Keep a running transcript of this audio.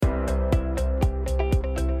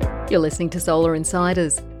You're listening to Solar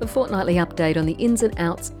Insiders, a fortnightly update on the ins and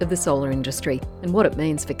outs of the solar industry and what it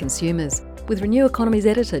means for consumers, with Renew Economy's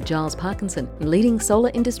editor Giles Parkinson and leading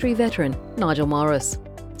solar industry veteran Nigel Morris.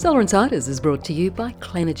 Solar Insiders is brought to you by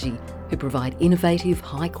Clenergy, who provide innovative,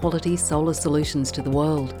 high-quality solar solutions to the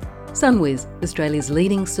world. Sunwiz, Australia's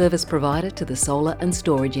leading service provider to the solar and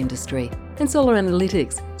storage industry. And Solar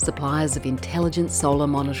Analytics, suppliers of intelligent solar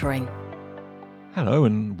monitoring. Hello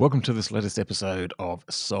and welcome to this latest episode of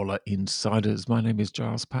Solar Insiders. My name is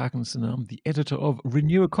Giles Parkinson. I'm the editor of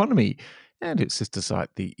Renew Economy and its sister site,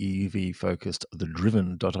 the EV-focused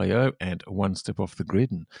TheDriven.io and One Step Off the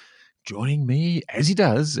Grid. And joining me, as he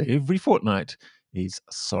does every fortnight, is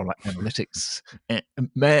Solar Analytics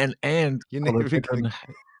man and solar veteran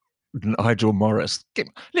Nigel Morris.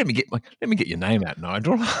 Let me get your name out,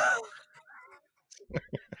 Nigel,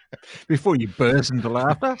 before you burst into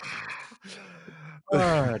laughter.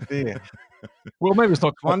 Oh, dear. Well, maybe it's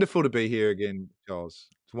not wonderful to be here again, Giles.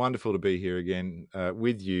 It's wonderful to be here again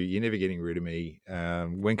with you. You're never getting rid of me.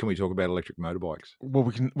 When can we talk about electric motorbikes? Well,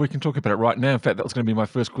 we can talk about it right now. In fact, that was going to be my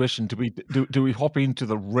first question. Do we hop into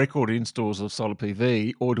the record installs of solar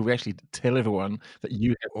PV, or do we actually tell everyone that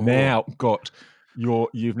you have now got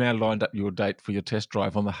you've now lined up your date for your test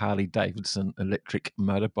drive on the Harley Davidson electric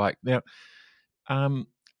motorbike? Now,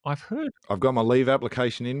 I've got my leave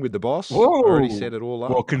application in with the boss. Whoa. I already set it all up.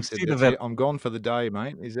 Well, consider that. I'm gone for the day,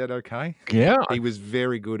 mate. Is that okay? Yeah. He was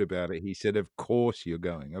very good about it. He said, "Of course you're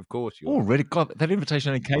going. Of course you're." Already, God, that invitation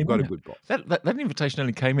only came. I've got a good boss. That invitation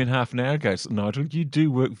only came in half an hour ago, Nigel. You do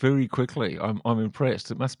work very quickly. I'm impressed.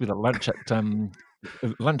 It must be the lunch at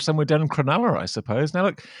lunch somewhere down in Cronulla, I suppose. Now,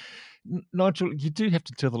 look, Nigel, you do have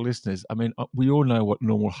to tell the listeners. I mean, we all know what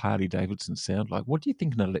normal Harley Davidsons sound like. What do you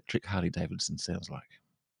think an electric Harley Davidson sounds like?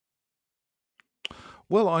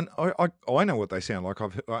 Well, I know what they sound like.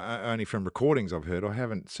 Only from recordings I've heard. I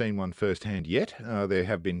haven't seen one firsthand yet. There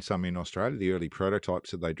have been some in Australia, the early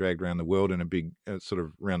prototypes that they dragged around the world in a big sort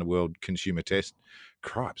of around the world consumer test.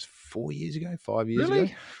 Cripes, 5 years ago.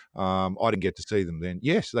 Really? I didn't get to see them then.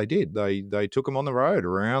 Yes, they did. They took them on the road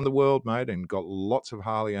around the world, mate, and got lots of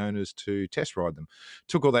Harley owners to test ride them.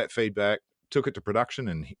 Took all that feedback, took it to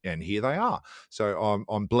production, and here they are. So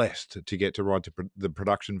I'm blessed to get to ride to the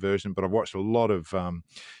production version, but I've watched a lot of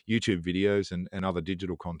YouTube videos and other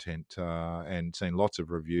digital content and seen lots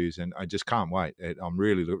of reviews, and I just can't wait. I'm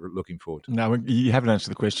really looking forward to it. No, you haven't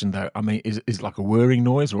answered the question, though. I mean, is it like a whirring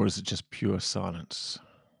noise, or is it just pure silence?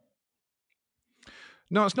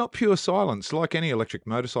 No, it's not pure silence. Like any electric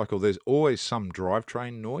motorcycle, there's always some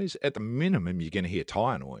drivetrain noise. At the minimum, you're going to hear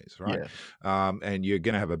tyre noise, right? Yeah. And you're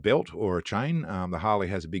going to have a belt or a chain. The Harley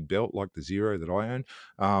has a big belt like the Zero that I own,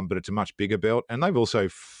 but it's a much bigger belt. And they've also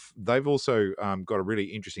got a really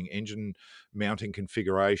interesting engine mounting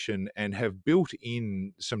configuration and have built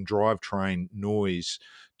in some drivetrain noise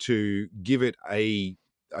to give it a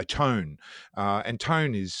tone, and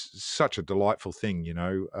tone is such a delightful thing.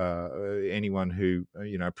 Anyone who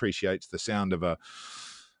appreciates the sound of a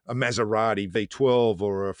Maserati V12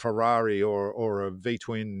 or a Ferrari or a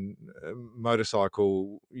V-twin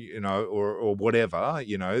motorcycle, or whatever,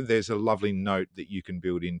 there's a lovely note that you can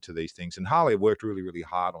build into these things. And Harley worked really, really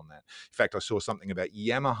hard on that. In fact, I saw something about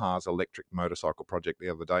Yamaha's electric motorcycle project the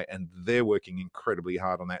other day, and they're working incredibly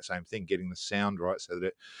hard on that same thing, getting the sound right so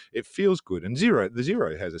that it feels good. And the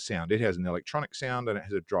Zero has a sound. It has an electronic sound and it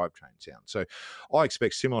has a drivetrain sound. So I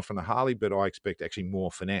expect similar from the Harley, but I expect actually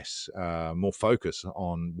more finesse, more focus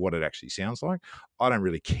on what it actually sounds like. I don't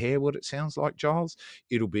really care what it sounds like, Giles.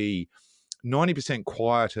 It'll be 90%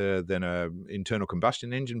 quieter than an internal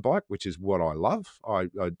combustion engine bike, which is what I love. I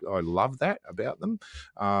love that about them.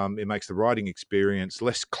 It makes the riding experience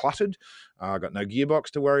less cluttered. I've got no gearbox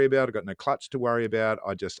to worry about. I've got no clutch to worry about.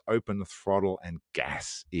 I just open the throttle and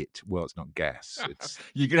gas it. Well, it's not gas. It's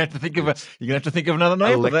you're gonna have to think of another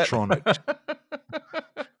name. Electronic.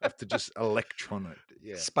 Have to just electronic.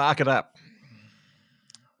 Yeah. Spark it up.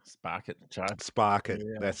 Spark it, Chad. Spark it.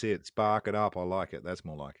 Yeah. That's it. Spark it up. I like it. That's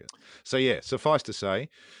more like it. So yeah, suffice to say,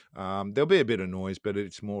 there'll be a bit of noise, but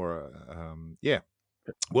it's more,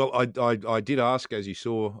 Well, I did ask, as you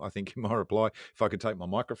saw, I think in my reply, if I could take my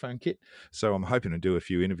microphone kit. So I'm hoping to do a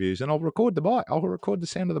few interviews, and I'll record the bike. I'll record the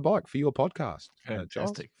sound of the bike for your podcast.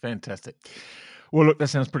 Fantastic. Well, look, that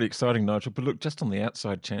sounds pretty exciting, Nigel. But look, just on the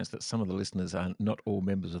outside chance that some of the listeners are not all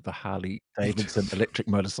members of the Harley Davidson Electric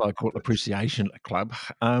Motorcycle Appreciation Club,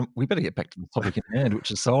 we better get back to the topic in hand,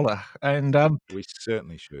 which is solar. And we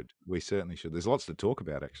certainly should. There's lots to talk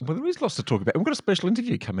about, actually. Well, there is lots to talk about. We've got a special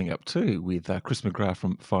interview coming up too with Chris McGrath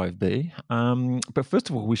from 5B. But first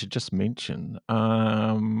of all, we should just mention, what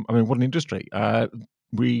an industry.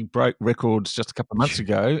 we broke records just a couple of months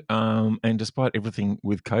ago, and despite everything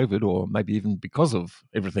with COVID, or maybe even because of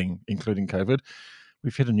everything, including COVID,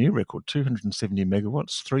 we've hit a new record, 270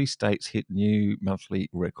 megawatts. 3 states hit new monthly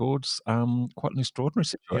records. Quite an extraordinary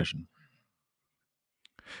Yeah. situation.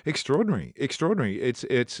 Extraordinary, extraordinary. It's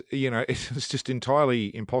it's just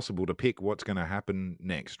entirely impossible to pick what's going to happen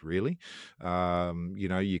next. Really,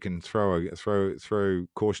 you can throw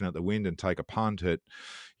caution at the wind and take a punt at,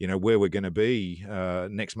 where we're going to be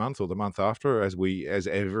next month or the month after, as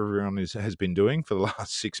everyone has been doing for the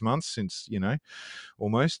last 6 months since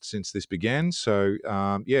almost since this began. So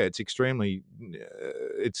it's extremely,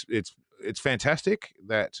 it's fantastic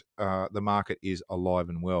that the market is alive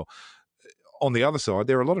and well. On the other side,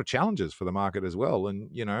 there are a lot of challenges for the market as well.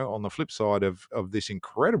 And, on the flip side of this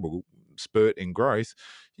incredible spurt in growth,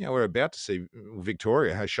 we're about to see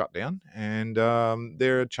Victoria has shut down, and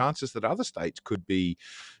there are chances that other states could be,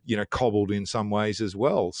 cobbled in some ways as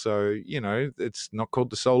well. So, it's not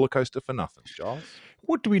called the solar coaster for nothing, Giles.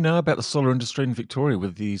 What do we know about the solar industry in Victoria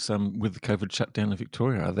with these with the COVID shutdown in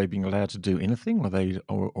Victoria? Are they being allowed to do anything,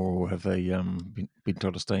 or have they been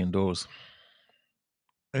told to stay indoors?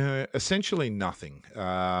 Essentially nothing.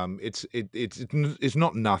 It's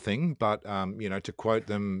not nothing, but to quote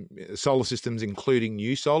them, solar systems, including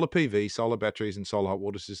new solar PV, solar batteries, and solar hot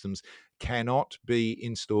water systems, cannot be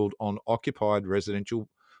installed on occupied residential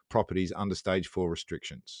properties under Stage 4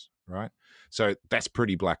 restrictions. Right, so that's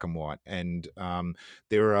pretty black and white, and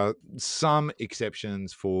there are some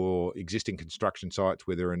exceptions for existing construction sites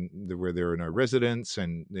where there are no residents,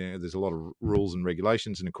 and there's a lot of rules and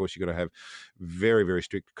regulations, and of course you've got to have very, very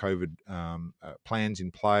strict COVID plans in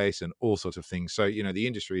place and all sorts of things. So the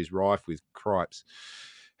industry is rife with cripes.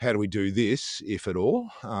 How do we do this, if at all?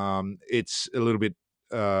 It's a little bit.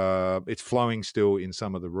 It's flowing still in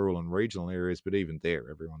some of the rural and regional areas, but even there,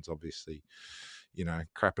 everyone's obviously,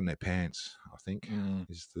 crapping their pants, I think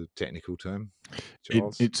is the technical term.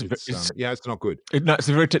 Giles, it's not good. No, it's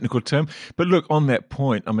a very technical term. But look, on that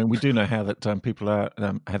point, I mean, we do know how that people are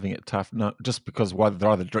having it tough, not just because they're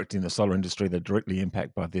either directly in the solar industry, they're directly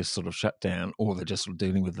impacted by this sort of shutdown, or they're just sort of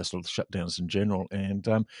dealing with the sort of shutdowns in general. And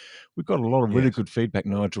we've got a lot of really good feedback,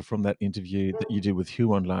 Nigel, from that interview that you did with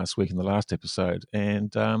Huon last week in the last episode.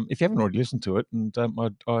 And if you haven't already listened to it, and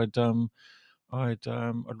I'd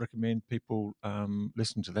recommend people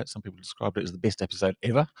listen to that. Some people described it as the best episode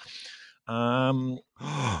ever. No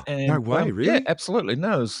way, really? Yeah, absolutely.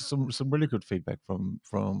 No, there's some really good feedback from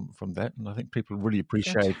that, and I think people really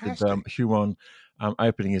appreciated Huon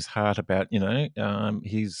opening his heart about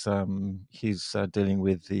he's dealing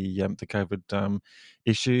with the COVID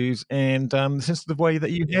issues, and the sensitive way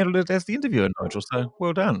that you handled it as the interviewer, Nigel. So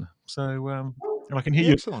well done. So and I can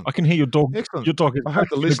hear Excellent. I can hear your dog. Excellent. Your dog is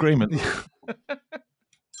in agreement.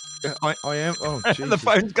 I am. Oh, Jesus. The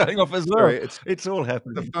phone's going off as well. Sorry, it's all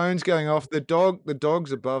happening. The phone's going off. The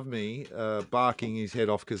dog's above me, barking his head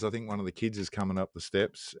off because I think one of the kids is coming up the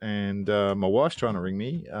steps, and my wife's trying to ring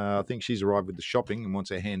me. I think she's arrived with the shopping and wants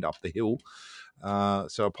her hand up the hill.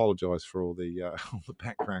 So I apologise for all the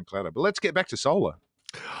background clatter. But let's get back to solar.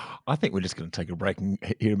 I think we're just going to take a break and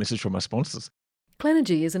hear a message from our sponsors.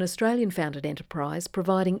 Clenergy is an Australian-founded enterprise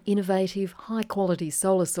providing innovative, high-quality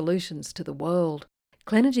solar solutions to the world.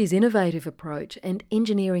 Clenergy's innovative approach and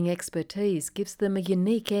engineering expertise gives them a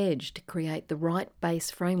unique edge to create the right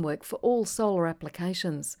base framework for all solar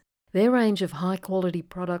applications. Their range of high-quality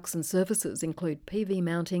products and services include PV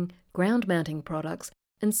mounting, ground mounting products,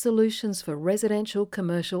 and solutions for residential,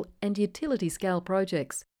 commercial and utility-scale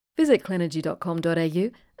projects. Visit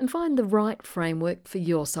clenergy.com.au and find the right framework for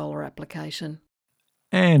your solar application.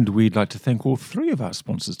 And we'd like to thank all 3 of our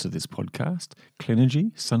sponsors to this podcast,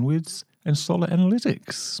 Clenergy, SunWiz and Solar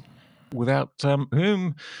Analytics, without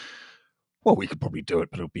whom, well, we could probably do it,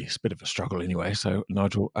 but it'll be a bit of a struggle anyway. So,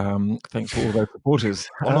 Nigel, thanks for all those supporters.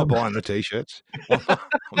 I'm not buying the T-shirts. I'm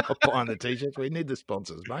not buying the T-shirts. We need the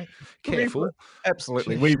sponsors, mate. Careful.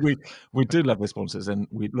 Absolutely. We do love the sponsors, and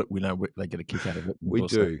we know they get a kick out of it. We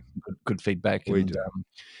do. Good feedback, and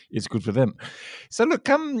it's good for them. So, look,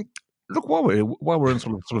 while we're on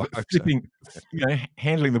sort of flipping,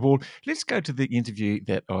 handling the ball, let's go to the interview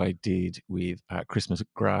that I did with Chris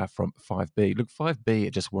McGrath from 5B. Look, 5B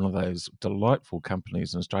are just one of those delightful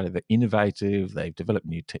companies in Australia. They're innovative. They've developed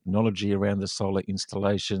new technology around the solar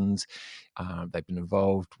installations. They've been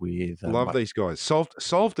involved with love these guys.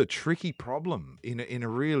 Solved a tricky problem in a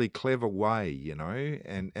really clever way,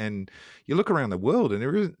 and you look around the world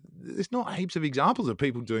and there's not heaps of examples of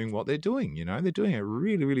people doing what they're doing. They're doing it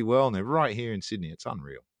really, really well, and they're right here in Sydney. It's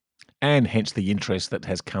unreal. and hence the interest that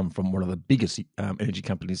has come from one of the biggest energy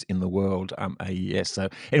companies in the world, AES. So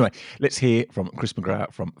anyway, let's hear from Chris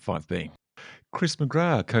McGrath from 5B. Chris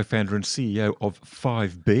McGrath, co-founder and CEO of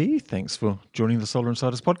 5B. Thanks for joining the Solar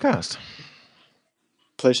Insiders podcast.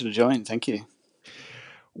 Pleasure to join. Thank you.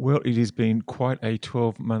 Well, it has been quite a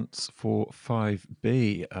 12 months for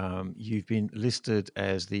 5B. You've been listed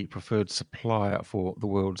as the preferred supplier for the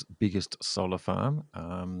world's biggest solar farm.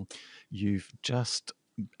 You've just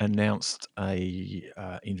announced a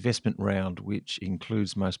investment round, which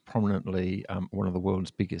includes most prominently one of the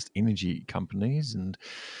world's biggest energy companies, and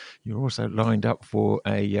you're also lined up for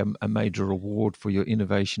a major award for your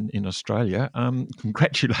innovation in Australia.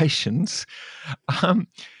 Congratulations.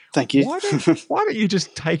 Thank you. Why don't you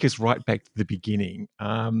just take us right back to the beginning?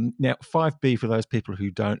 Now, 5B, for those people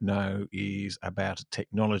who don't know, is about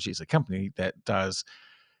technology. It's a company that does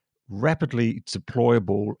rapidly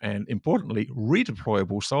deployable and, importantly,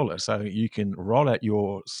 redeployable solar. So you can roll out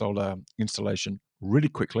your solar installation really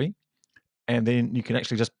quickly, and then you can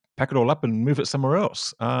actually just pack it all up and move it somewhere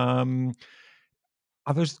else.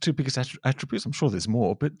 Are those the two biggest attributes? I'm sure there's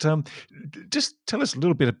more, but just tell us a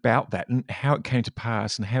little bit about that and how it came to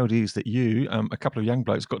pass and how it is that you, a couple of young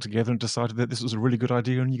blokes, got together and decided that this was a really good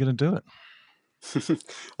idea and you're going to do it.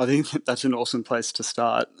 I think that's an awesome place to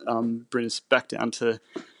start. Bring us back down to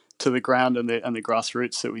the ground and the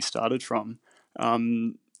grassroots that we started from.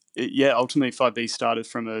 Ultimately 5B started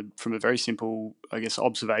from a very simple, I guess,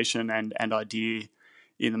 observation and idea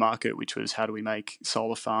in the market, which was how do we make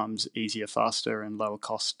solar farms easier, faster, and lower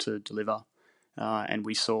cost to deliver. And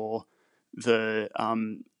we saw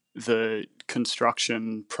the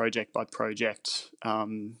construction project by project,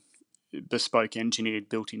 bespoke engineered,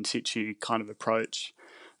 built in situ kind of approach,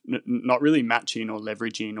 not really matching or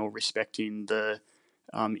leveraging or respecting the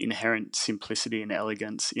inherent simplicity and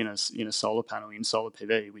elegance in a solar panel, in solar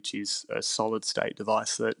PV, which is a solid state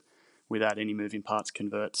device that, without any moving parts,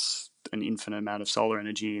 converts an infinite amount of solar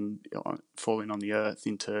energy and falling on the earth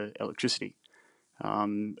into electricity.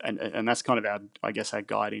 And that's kind of our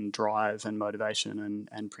guiding drive and motivation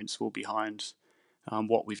and principle behind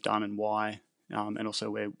what we've done and why, and also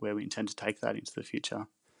where we intend to take that into the future.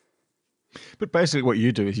 But basically what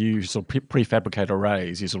you do is you sort of prefabricate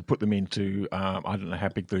arrays. You sort of put them into, I don't know how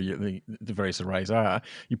big the various arrays are.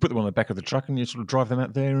 You put them on the back of the truck and you sort of drive them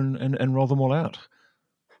out there and roll them all out.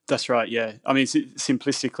 That's right, yeah. I mean,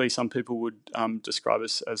 simplistically, some people would describe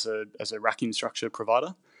us as a racking structure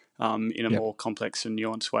provider. In a more complex and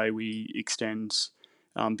nuanced way, we extend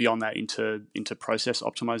beyond that into process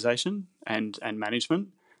optimization and management,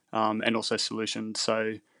 and also solutions.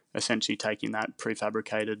 So essentially taking that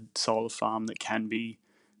prefabricated solar farm that can be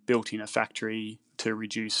built in a factory to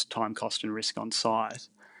reduce time, cost, and risk on site,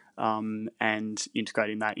 and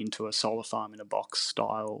integrating that into a solar farm in a box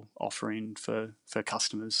style offering for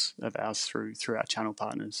customers of ours through our channel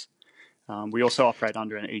partners. We also operate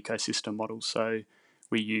under an ecosystem model, so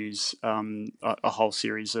we use a whole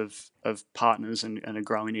series of partners and a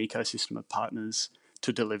growing ecosystem of partners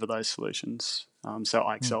to deliver those solutions. So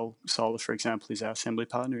IXL Solar, for example, is our assembly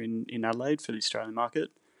partner in Adelaide for the Australian market,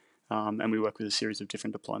 and we work with a series of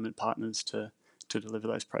different deployment partners to deliver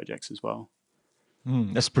those projects as well.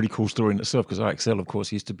 That's a pretty cool story in itself, because IXL, of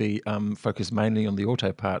course, used to be focused mainly on the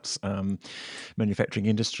auto parts manufacturing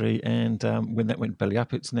industry, and when that went belly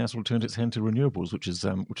up, it's now sort of turned its hand to renewables, which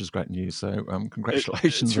is great news. So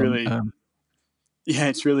congratulations!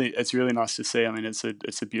 It's really nice to see. I mean, it's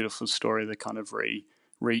a beautiful story, the kind of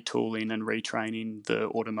retooling and retraining the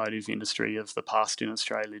automotive industry of the past in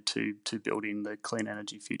Australia to building the clean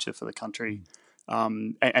energy future for the country.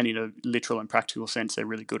 And in a literal and practical sense, they're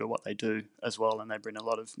really good at what they do as well, and they bring a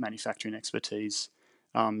lot of manufacturing expertise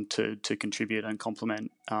to contribute and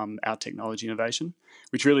complement our technology innovation,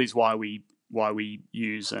 which really is why we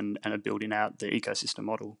use and are building out the ecosystem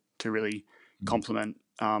model to really complement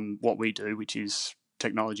what we do, which is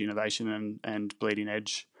technology innovation and bleeding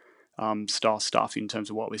edge style stuff in terms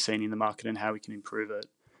of what we're seeing in the market and how we can improve it,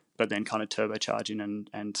 but then kind of turbocharging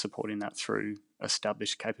and supporting that through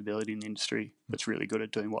established capability in the industry that's really good at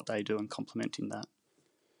doing what they do and complementing that.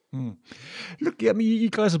 Look, I mean, you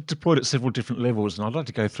guys have deployed at several different levels, and I'd like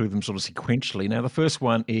to go through them sort of sequentially. Now, the first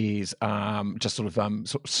one is just sort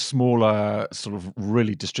of smaller, sort of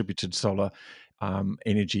really distributed solar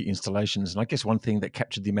energy installations. And I guess one thing that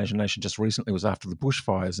captured the imagination just recently was after the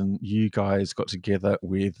bushfires, and you guys got together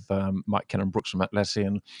with Mike Cannon-Brookes from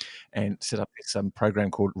Atlassian and set up this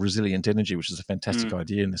program called Resilient Energy, which is a fantastic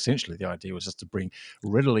idea. And essentially the idea was just to bring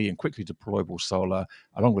readily and quickly deployable solar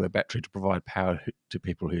along with a battery to provide power to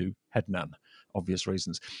people who had none. Obvious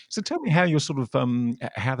reasons. So tell me how you're sort of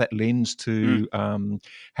how that lends to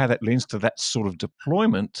that sort of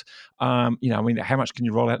deployment. I mean, how much can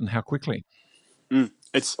you roll out and how quickly?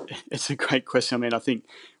 It's a great question. I mean, I think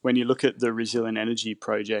when you look at the Resilient Energy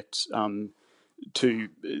project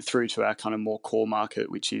through to our kind of more core market,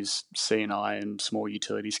 which is C&I and small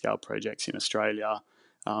utility scale projects in Australia,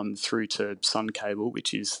 through to Sun Cable,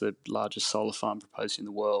 which is the largest solar farm proposed in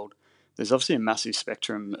the world, there's obviously a massive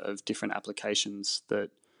spectrum of different applications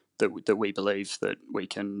that we believe that we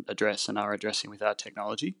can address and are addressing with our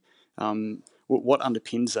technology. What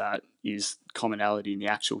underpins that is commonality in the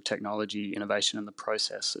actual technology, innovation, and the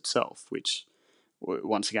process itself, which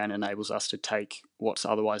once again enables us to take what's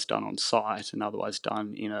otherwise done on site and otherwise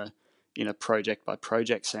done in a project by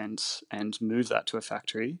project sense and move that to a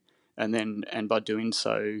factory, and by doing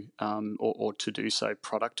so or to do so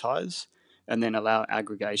productize, and then allow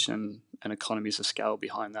aggregation and economies of scale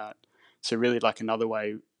behind that. So really, like, another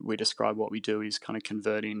way we describe what we do is kind of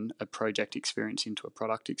converting a project experience into a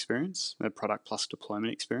product experience, a product plus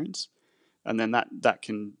deployment experience. And then that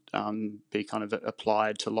can be kind of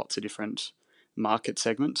applied to lots of different market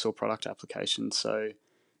segments or product applications. So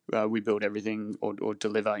we build everything or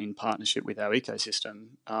deliver in partnership with our ecosystem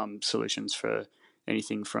solutions for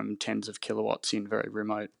anything from tens of kilowatts in very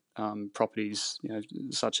remote properties,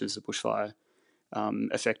 such as the bushfire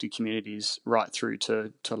affected communities, right through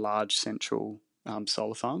to large central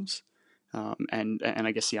solar farms. And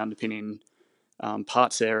I guess the underpinning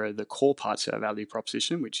parts there are the core parts of our value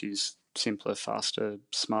proposition, which is simpler, faster,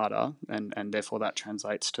 smarter, and therefore that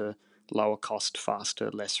translates to lower cost,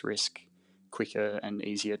 faster, less risk, quicker and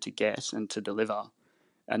easier to get and to deliver.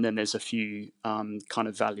 And then there's a few kind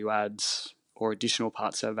of value adds or additional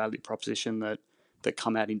parts of our value proposition that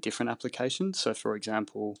come out in different applications. So for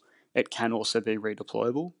example, it can also be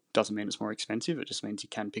redeployable. Doesn't mean it's more expensive. It just means you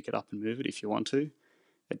can pick it up and move it if you want to.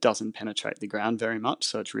 It doesn't penetrate the ground very much,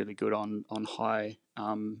 so it's really good on high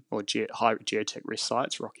high geotech risk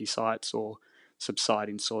sites, rocky sites, or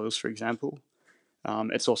subsiding soils, for example.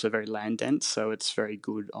 It's also very land dense, so it's very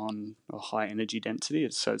good on high energy density.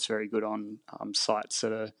 So it's very good on sites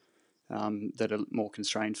that are more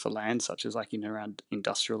constrained for land, such as like in around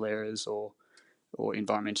industrial areas or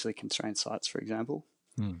environmentally constrained sites, for example.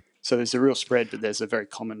 So there's a real spread, but there's a very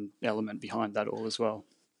common element behind that all as well.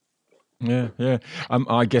 Yeah.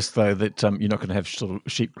 I guess though that you're not going to have sort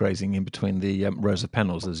of sheep grazing in between the rows of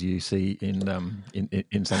panels as you see in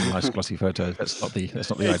some nice glossy photos. That's not the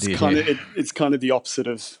idea here. It's kind of the opposite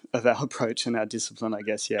of our approach and our discipline, I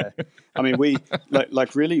guess. Yeah, I mean we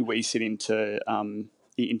we sit into an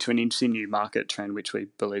interesting new market trend, which we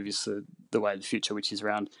believe is the way of the future, which is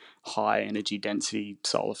around high energy density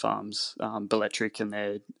solar farms. Belectric and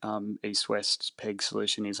their east-west PEG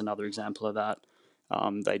solution is another example of that.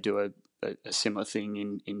 They do a similar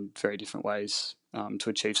thing in very different ways to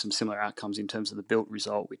achieve some similar outcomes in terms of the built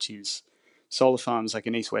result, which is solar farms like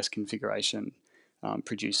an east-west configuration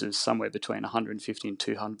produces somewhere between 150 and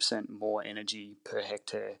 200% more energy per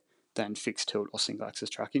hectare than fixed tilt or single axis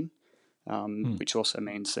tracking, which also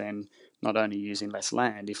means then not only using less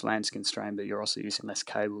land if land's constrained, but you're also using less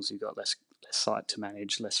cables, you've got less site to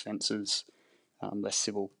manage, less fences, less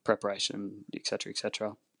civil preparation, etc.,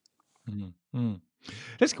 etc.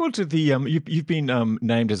 Let's go on to the you've been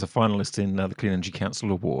named as a finalist in the Clean Energy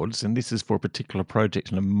Council Awards, and this is for a particular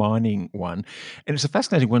project and a mining one. And it's a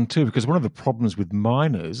fascinating one too, because one of the problems with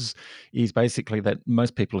miners is basically that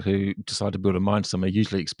most people who decide to build a mine somewhere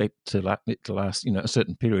usually expect it to last a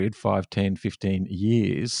certain period, 5, 10, 15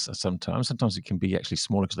 years sometimes. Sometimes it can be actually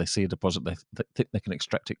smaller because they see a deposit, they can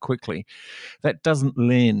extract it quickly. That doesn't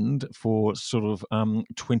lend for sort of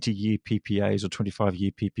 20-year PPAs or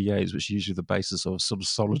 25-year PPAs, which is usually the basis of sort of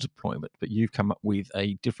solar deployment, but you've come up with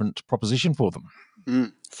a different proposition for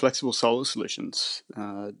them. Flexible solar solutions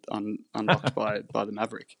unlocked by the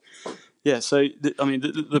Maverick. Yeah, so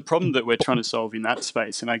the problem that we're trying to solve in that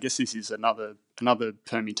space, and I guess this is another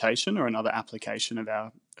permutation or another application of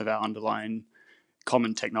our underlying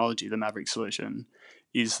common technology, the Maverick solution,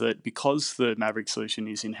 is that because the Maverick solution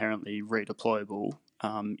is inherently redeployable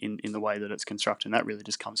in the way that it's constructed, and that really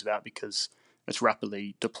just comes about because it's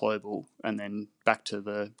rapidly deployable. And then back to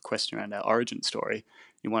the question around our origin story,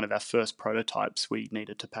 in one of our first prototypes, we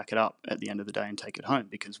needed to pack it up at the end of the day and take it home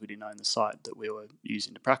because we didn't own the site that we were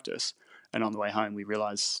using to practice. And on the way home, we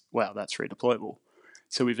realised, wow, that's redeployable.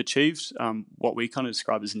 So we've achieved what we kind of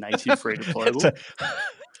describe as native redeployable.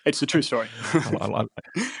 It's a true story. I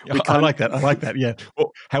like that. I like that. Yeah.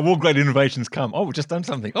 Well, how all great innovations come. Oh, we've just done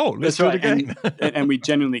something. Oh, let's do it again. And we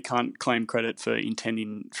genuinely can't claim credit for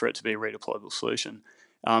intending for it to be a redeployable solution.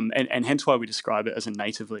 And hence why we describe it as a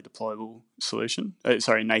natively deployable solution.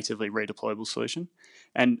 Natively redeployable solution.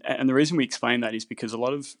 And the reason we explain that is because a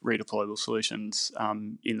lot of redeployable solutions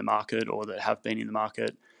in the market, or that have been in the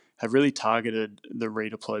market, have really targeted the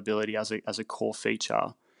redeployability as a core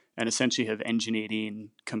feature, and essentially have engineered in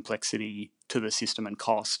complexity to the system and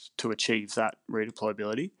cost to achieve that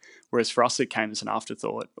redeployability. Whereas for us, it came as an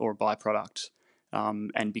afterthought or a byproduct.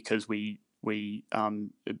 And because we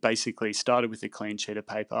basically started with a clean sheet of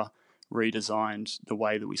paper, redesigned the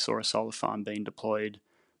way that we saw a solar farm being deployed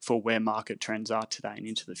for where market trends are today and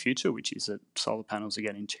into the future, which is that solar panels are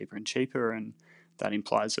getting cheaper and cheaper. And that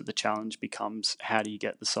implies that the challenge becomes, how do you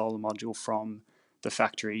get the solar module from the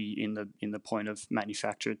factory in the point of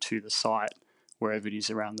manufacture to the site, wherever it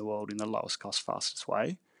is around the world, in the lowest cost, fastest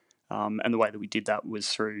way. And the way that we did that was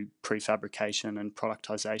through prefabrication and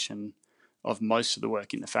productization of most of the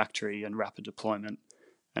work in the factory, and rapid deployment.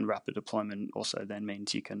 And rapid deployment also then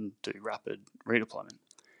means you can do rapid redeployment.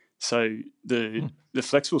 So the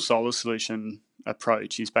flexible solar solution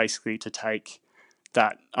approach is basically to take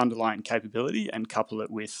that underlying capability and couple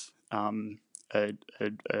it with a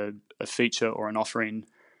feature or an offering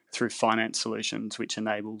through finance solutions, which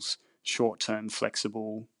enables short-term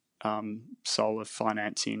flexible solar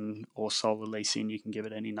financing or solar leasing. You can give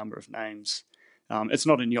it any number of names. It's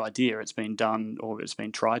not a new idea. It's been done, or it's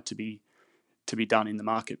been tried to be done in the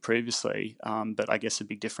market previously. But I guess a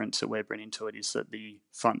big difference that we're bringing to it is that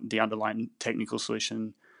the underlying technical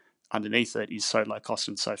solution underneath it is so low cost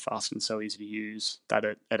and so fast and so easy to use that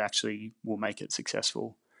it actually will make it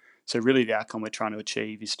successful. So really the outcome we're trying to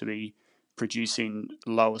achieve is to be producing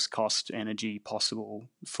lowest cost energy possible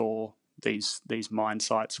for these mine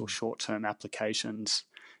sites or short-term applications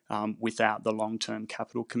without the long-term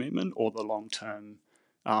capital commitment or the long-term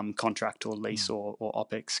contract or lease or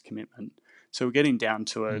OPEX commitment. So we're getting down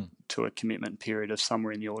to a commitment period of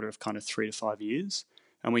somewhere in the order of kind of 3 to 5 years.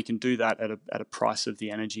 And we can do that at a price of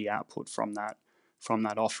the energy output from that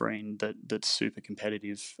offering that's super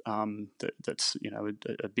competitive. That's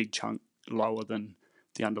a big chunk lower than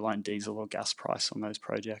the underlying diesel or gas price on those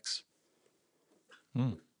projects.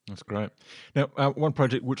 That's great. Now, one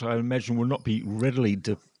project which I imagine will not be readily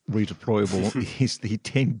redeployable is the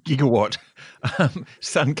 10 gigawatt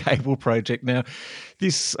Sun Cable project. Now,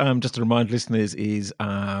 this, just to remind listeners, is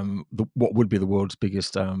what would be the world's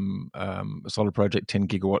biggest solar project, 10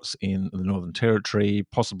 gigawatts in the Northern Territory,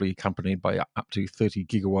 possibly accompanied by up to 30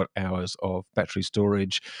 gigawatt hours of battery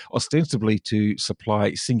storage, ostensibly to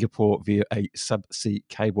supply Singapore via a subsea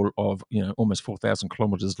cable of almost 4,000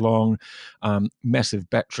 kilometres long, massive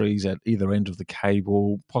batteries at either end of the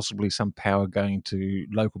cable, possibly some power going to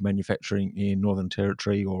local manufacturing in Northern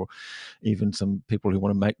Territory, or even some people who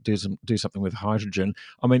want to do something with hydrogen.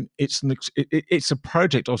 I mean, it's a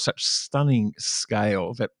project of such stunning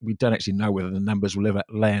scale that we don't actually know whether the numbers will ever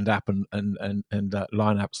land up and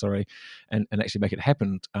line up, and actually make it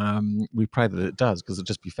happen. We pray that it does, because it'll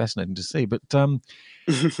just be fascinating to see. But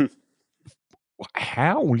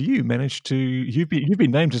how will you manage to? You've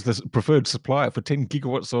been named as the preferred supplier for 10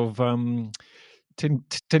 gigawatts of 10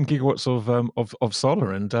 gigawatts of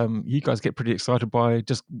solar, and you guys get pretty excited by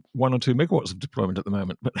just 1 or 2 megawatts of deployment at the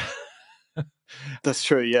moment. But that's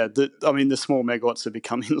true. Yeah, the small megawatts are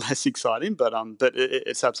becoming less exciting, but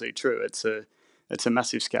it's absolutely true. It's a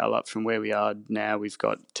massive scale up from where we are now. We've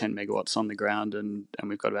got 10 megawatts on the ground, and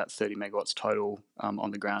we've got about 30 megawatts total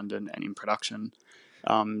on the ground and in production,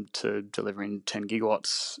 to delivering 10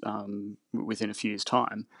 gigawatts within a few years'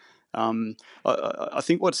 time. I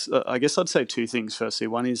think I guess I'd say 2 things. Firstly,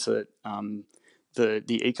 one is that the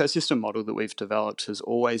ecosystem model that we've developed has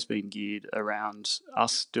always been geared around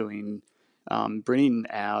us bringing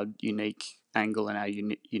our unique angle and our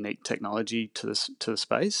unique technology to the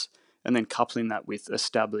space, and then coupling that with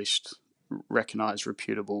established, recognised,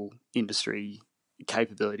 reputable industry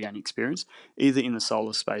capability and experience, either in the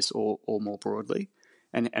solar space or more broadly.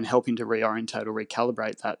 And helping to reorientate or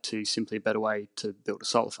recalibrate that to simply a better way to build a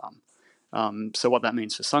solar farm. So what that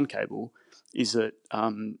means for Sun Cable is that,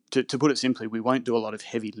 to put it simply, we won't do a lot of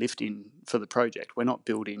heavy lifting for the project. We're not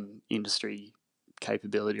building industry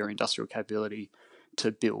capability or industrial capability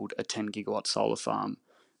to build a 10 gigawatt solar farm.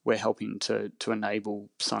 We're helping to enable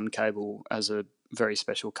Sun Cable as a very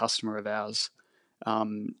special customer of ours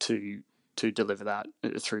to deliver that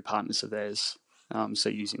through partners of theirs. So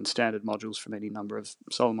using standard modules from any number of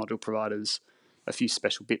solar module providers, a few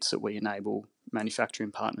special bits that we enable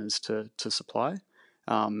manufacturing partners to supply,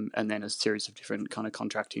 and then a series of different kind of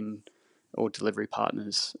contracting or delivery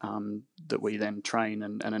partners that we then train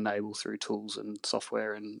and enable through tools and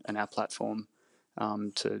software and our platform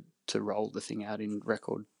to roll the thing out in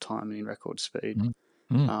record time and in record speed.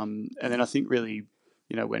 And then I think really,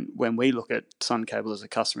 when we look at Sun Cable as a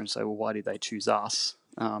customer and say, well, why did they choose us?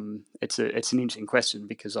 It's an interesting question,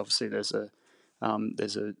 because obviously there's a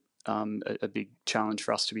big challenge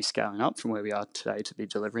for us to be scaling up from where we are today to be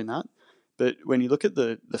delivering that. But when you look at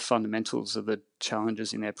the fundamentals of the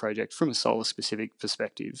challenges in their project from a solar specific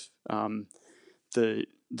perspective, the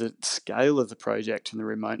scale of the project and the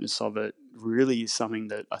remoteness of it really is something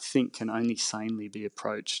that I think can only sanely be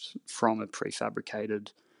approached from a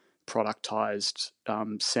prefabricated, productized,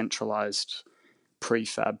 centralized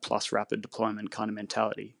prefab plus rapid deployment kind of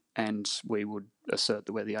mentality. And we would assert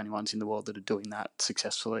that we're the only ones in the world that are doing that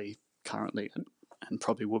successfully currently, and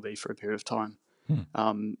probably will be for a period of time.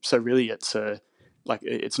 So really, it's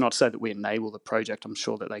not to say that we enable the project. I'm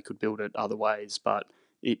sure that they could build it other ways, but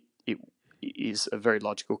it is a very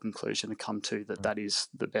logical conclusion to come to that is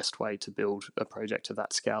the best way to build a project of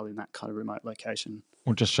that scale in that kind of remote location.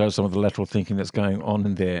 Well, just shows some of the lateral thinking that's going on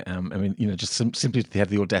in there. I mean, just simply to have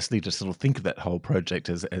the audacity to sort of think of that whole project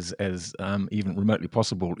as even remotely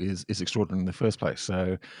possible is extraordinary in the first place.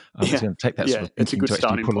 So to take that sort of thinking to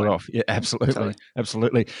actually pull it off. Yeah, absolutely, totally.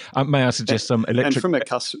 Absolutely. May I suggest some electric? And from a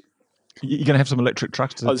customer, you're going to have some electric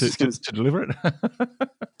trucks to deliver it.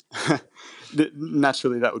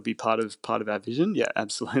 Naturally, that would be part of our vision. Yeah,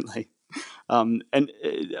 absolutely. And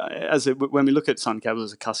when we look at Sun Cable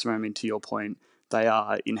as a customer, I mean, to your point, they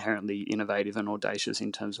are inherently innovative and audacious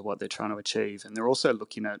in terms of what they're trying to achieve, and they're also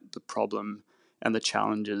looking at the problem and the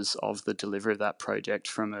challenges of the delivery of that project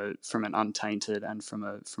from an untainted and from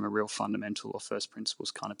a real fundamental or first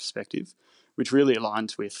principles kind of perspective, which really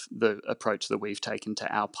aligns with the approach that we've taken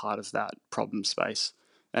to our part of that problem space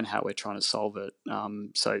and how we're trying to solve it.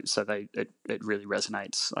 So it really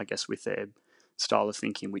resonates, I guess, with their style of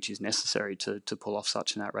thinking, which is necessary to pull off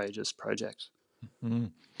such an outrageous project. Mm-hmm.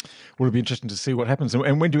 Well, it'll be interesting to see what happens.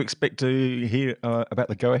 And when do you expect to hear about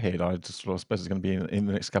the go-ahead? I suppose it's going to be in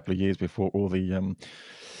the next couple of years before all the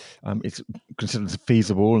it's considered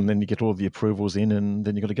feasible, and then you get all the approvals in, and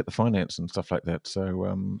then you've got to get the finance and stuff like that.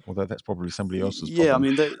 So, although that's probably somebody else's problem. Yeah, I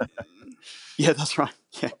mean, yeah, that's right.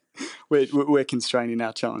 Yeah, we're constraining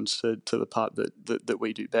our challenge to the part that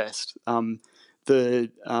we do best. Sun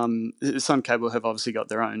Cable have obviously got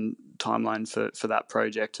their own timeline for that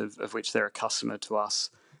project, of which they're a customer to us.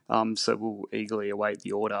 So we'll eagerly await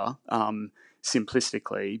the order.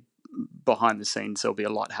 Simplistically, behind the scenes, there'll be a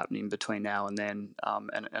lot happening between now and then,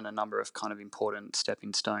 and a number of kind of important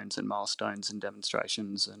stepping stones and milestones and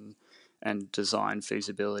demonstrations and design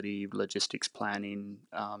feasibility, logistics planning,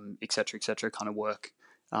 et cetera, kind of work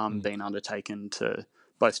being undertaken to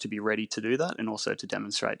both to be ready to do that and also to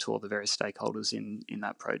demonstrate to all the various stakeholders in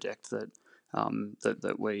that project that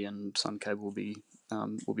we and Sun Cable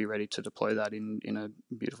will be ready to deploy that in a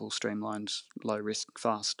beautiful, streamlined, low risk,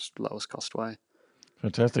 fast, lowest cost way.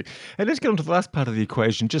 Fantastic. And let's get on to the last part of the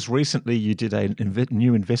equation. Just recently, you did a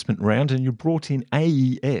new investment round, and you brought in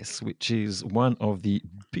AES, which is one of the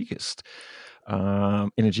biggest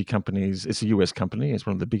energy companies. It's a US company. It's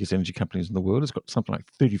one of the biggest energy companies in the world. It's got something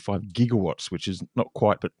like 35 gigawatts, which is not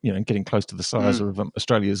quite, but getting close to the size of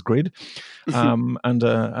Australia's grid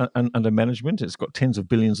under management. It's got tens of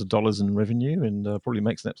billions of dollars in revenue, and probably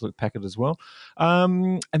makes an absolute packet as well.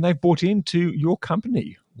 And they've bought into your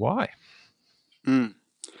company. Why? From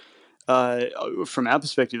our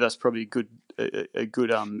perspective, that's probably a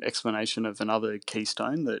good explanation of another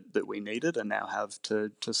keystone that we needed and now have to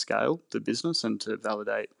scale the business and to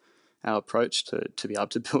validate our approach to be able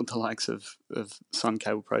to build the likes of Sun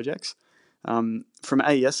Cable projects. From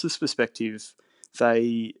AES's perspective,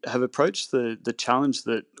 they have approached the challenge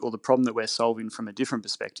or the problem that we're solving from a different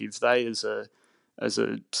perspective. They, as a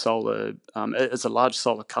large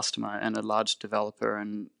solar customer and a large developer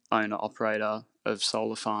and owner operator of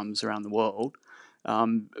solar farms around the world,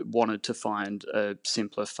 wanted to find a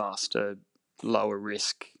simpler, faster, lower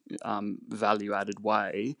risk, value-added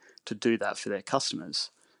way to do that for their customers.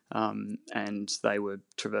 And they were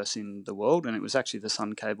traversing the world, and it was actually the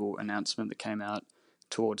Sun Cable announcement that came out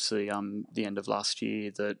towards the end of last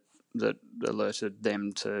year that alerted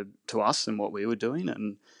them to us and what we were doing,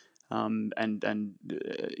 and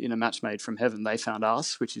in a match made from heaven, they found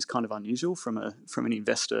us, which is kind of unusual from an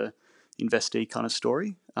investee kind of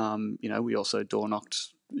story. We also door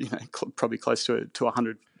knocked, probably close to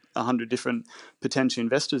 100 100 different potential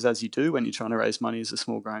investors, as you do when you're trying to raise money as a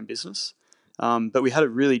small growing business. But we had a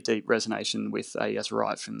really deep resonance with AES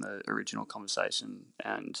right from the original conversation,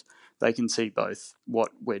 and they can see both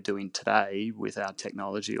what we're doing today with our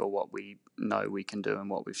technology, or what we know we can do and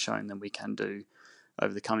what we've shown them we can do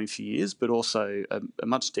over the coming few years, but also a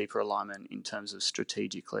much deeper alignment in terms of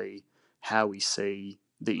strategically how we see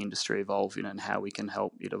the industry evolving and how we can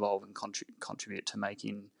help it evolve and contribute to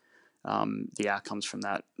making the outcomes from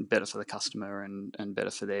that better for the customer and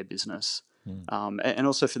better for their business. And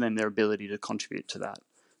also for them, their ability to contribute to that.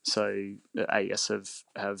 So AES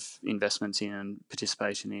have investments in and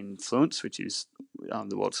participation in Fluence, which is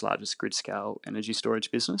the world's largest grid-scale energy storage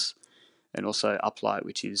business, and also Uplight,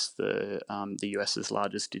 which is the US's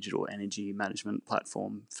largest digital energy management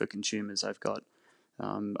platform for consumers. They've got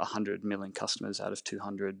 100 million customers out of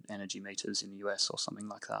 200 energy meters in the US or something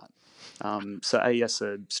like that. So AES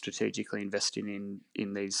are strategically investing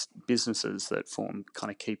in these businesses that form kind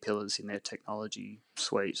of key pillars in their technology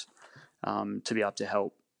suite to be able to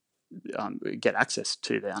help get access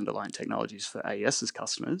to their underlying technologies for AES's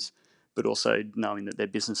customers, but also knowing that they're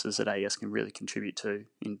businesses that AES can really contribute to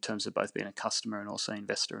in terms of both being a customer and also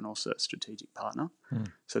investor and also a strategic partner.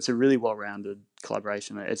 So it's a really well-rounded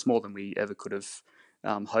collaboration. It's more than we ever could have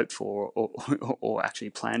hoped for or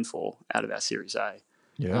actually planned for out of our Series A.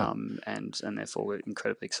 Yeah. And therefore we're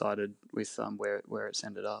incredibly excited with where it's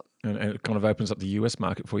ended up. And it kind of opens up the US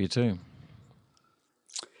market for you too.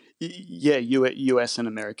 Yeah, US and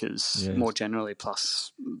Americas more generally,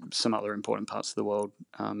 plus some other important parts of the world.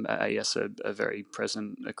 AES are very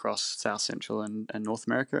present across South Central and North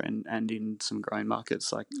America and in some growing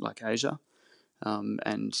markets like Asia.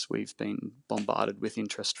 And we've been bombarded with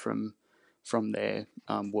interest from their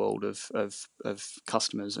world of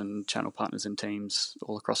customers and channel partners and teams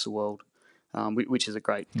all across the world. Which is a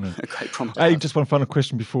great promise. Hey, just one final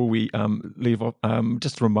question before we leave off.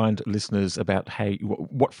 Just to remind listeners about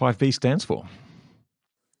what 5B stands for.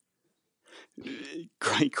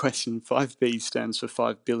 Great question. 5B stands for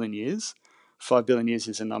 5 billion years. 5 billion years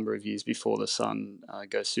is a number of years before the sun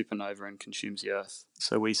goes supernova and consumes the Earth.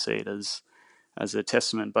 So we see it as a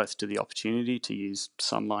testament both to the opportunity to use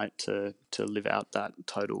sunlight to live out that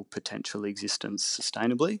total potential existence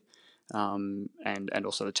sustainably, and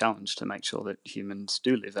also the challenge to make sure that humans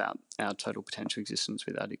do live out our total potential existence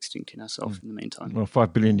without extincting ourselves in the meantime. Well,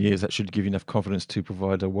 5 billion years, that should give you enough confidence to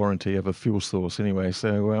provide a warranty of a fuel source anyway.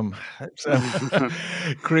 So,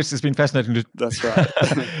 Chris, it's been fascinating That's right.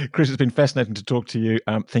 Chris, it's been fascinating to talk to you.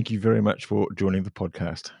 Thank you very much for joining the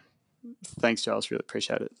podcast. Thanks, Giles. Really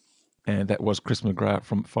appreciate it. And that was Chris McGrath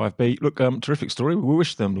from 5B. Look, terrific story. We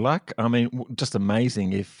wish them luck. I mean, just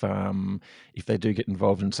amazing if they do get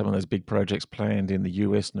involved in some of those big projects planned in the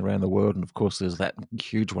US and around the world. And of course, there's that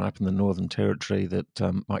huge one up in the Northern Territory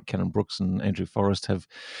that Mike Cannon-Brookes and Andrew Forrest have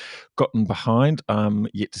gotten behind.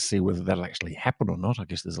 Yet to see whether that'll actually happen or not. I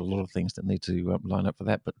guess there's a lot of things that need to line up for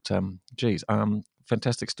that. But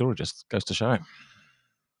fantastic story. Just goes to show.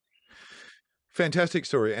 Fantastic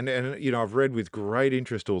story. And I've read with great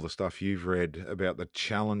interest all the stuff you've read about the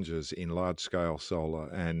challenges in large-scale solar.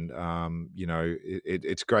 And,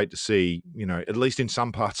 it's great to see, at least in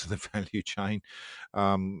some parts of the value chain,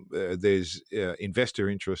 there's investor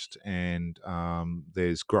interest and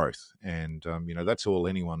there's growth. And, that's all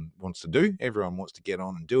anyone wants to do. Everyone wants to get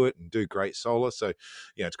on and do it and do great solar. So,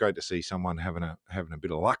 it's great to see someone having a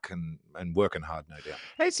bit of luck and working hard, no doubt.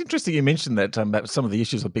 Hey, it's interesting you mentioned that about some of the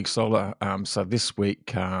issues of big solar. So this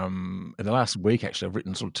week, in the last week, actually, I've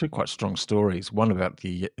written sort of two quite strong stories. One about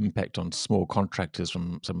the impact on small contractors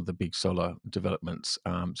from some of the big solar developments,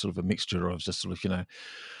 sort of a mixture of just sort of,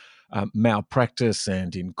 malpractice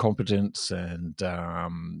and incompetence and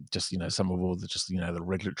some of all the the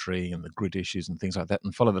regulatory and the grid issues and things like that,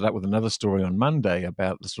 and follow that up with another story on Monday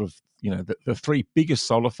about the sort of the three biggest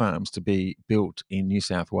solar farms to be built in New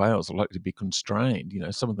South Wales are likely to be constrained,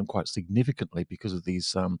 some of them quite significantly because of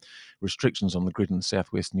these restrictions on the grid in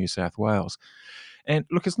southwest New South Wales. And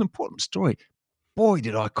look, it's an important story. Boy,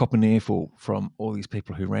 did I cop an earful from all these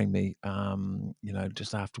people who rang me,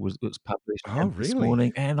 just afterwards it was published this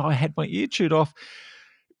morning, and I had my ear chewed off.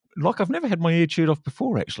 Like I've never had my ear chewed off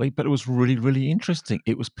before, actually, but it was really, really interesting.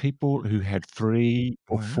 It was people who had three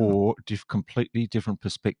or four completely different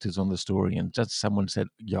perspectives on the story. And just someone said,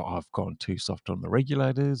 I've gone too soft on the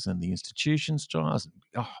regulators and the institutions, Giles.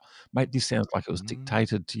 Mate, this sounds like it was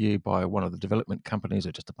dictated to you by one of the development companies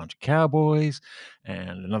or just a bunch of cowboys.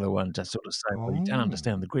 And another one just sort of saying, well, you don't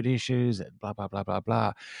understand the grid issues and blah, blah, blah, blah,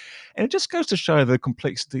 blah. And it just goes to show the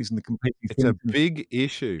complexities and the competing things. It's a big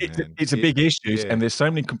issue, man. It's a big issue, and there's so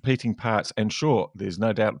many competing parts. And sure, there's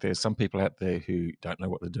no doubt there's some people out there who don't know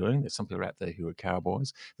what they're doing. There's some people out there who are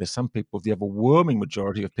cowboys. There's some people, the overwhelming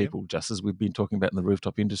majority of people, just as we've been talking about in the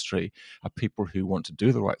rooftop industry, are people who want to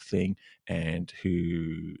do the right thing and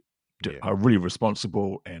who are really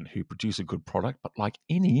responsible and who produce a good product. But like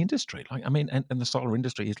any industry, and the solar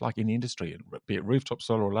industry is like any industry, be it rooftop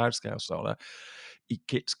solar or large scale solar, it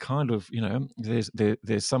gets kind of,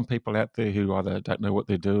 there's some people out there who either don't know what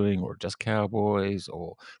they're doing or just cowboys,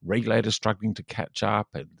 or regulators struggling to catch up.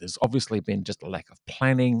 And there's obviously been just a lack of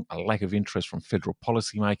planning, a lack of interest from federal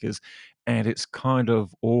policymakers, and it's kind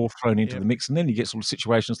of all thrown into the mix. And then you get sort of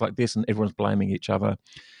situations like this and everyone's blaming each other.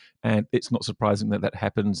 And it's not surprising that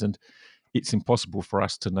happens. And it's impossible for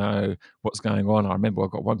us to know what's going on. I remember I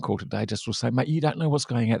got one call today just to say, mate, you don't know what's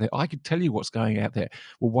going out there. I could tell you what's going out there.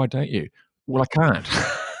 Well, why don't you? Well, I can't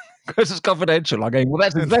because it's confidential. I go, well,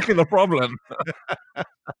 that's exactly the problem.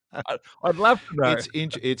 I'd love to know.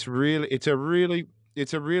 It's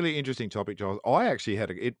a really interesting topic, Giles. I actually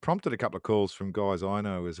it prompted a couple of calls from guys I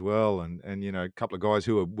know as well, and a couple of guys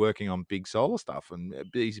who are working on big solar stuff and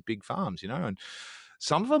these big farms, and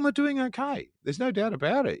some of them are doing okay. There's no doubt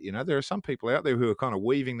about it. There are some people out there who are kind of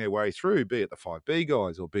weaving their way through, be it the 5B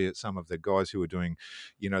guys or be it some of the guys who are doing,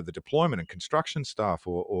 the deployment and construction stuff,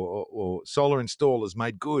 or solar installers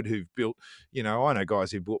made good who've built, I know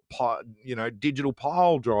guys who've built, digital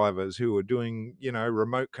pile drivers who are doing,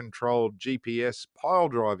 remote controlled GPS pile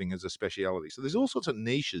driving as a speciality. So there's all sorts of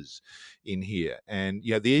niches in here. And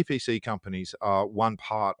the EPC companies are one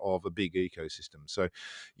part of a big ecosystem. So,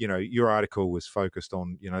 your article was focused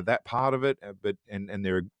on that part of it, but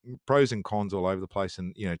there are pros and cons all over the place,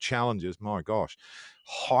 and challenges. My gosh,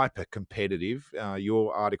 hyper competitive.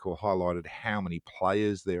 Your article highlighted how many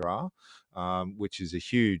players there are, which is a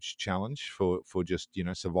huge challenge for just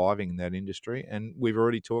surviving in that industry. And we've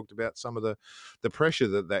already talked about some of the pressure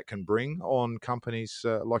that can bring on companies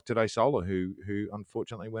like Today Solar, who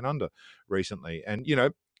unfortunately went under recently. And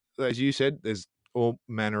as you said, there's all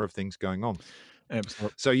manner of things going on.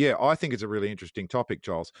 Absolutely. So, I think it's a really interesting topic,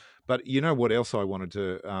 Giles. But what else I wanted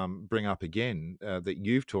to bring up again that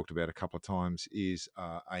you've talked about a couple of times is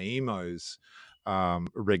AEMO's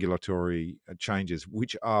regulatory changes,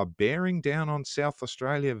 which are bearing down on South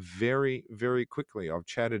Australia very, very quickly. I've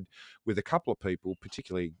chatted with a couple of people,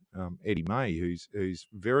 particularly Eddie May, who's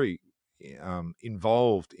very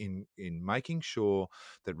involved in making sure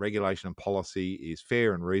that regulation and policy is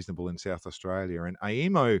fair and reasonable in South Australia. And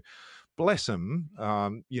AEMO, bless them,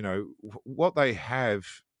 what they have,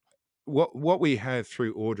 what we have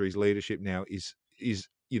through Audrey's leadership now is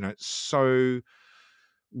so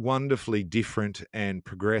wonderfully different and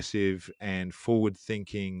progressive and forward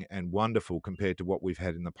thinking and wonderful compared to what we've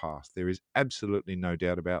had in the past. There is absolutely no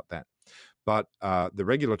doubt about that. But the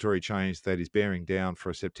regulatory change that is bearing down for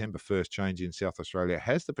a September 1st change in South Australia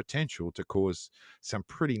has the potential to cause some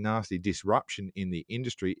pretty nasty disruption in the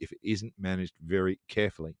industry if it isn't managed very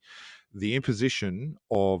carefully. The imposition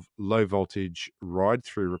of low voltage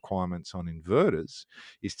ride-through requirements on inverters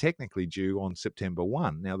is technically due on September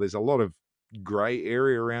 1. Now, there's a lot of grey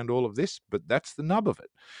area around all of this, but that's the nub of it.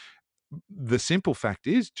 The simple fact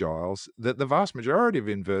is, Giles, that the vast majority of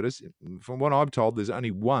inverters, from what I'm told, there's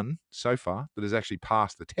only one so far that has actually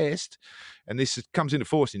passed the test, and this comes into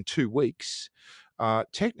force in 2 weeks.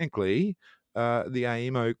 Technically, the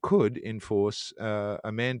AEMO could enforce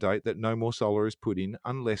a mandate that no more solar is put in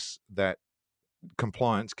unless that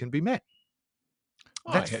compliance can be met.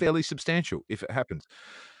 That's fairly substantial if it happens.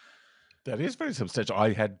 That is very substantial.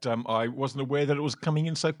 I wasn't aware that it was coming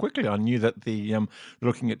in so quickly. I knew that they're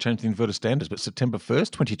looking at changing the inverter standards, but September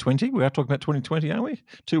 1st, 2020, we are talking about 2020, aren't we?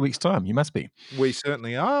 2 weeks' time, you must be. We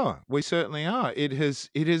certainly are. It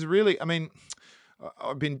has really,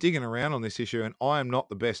 I've been digging around on this issue, and I am not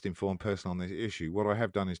the best informed person on this issue. What I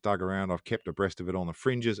have done is dug around. I've kept abreast of it on the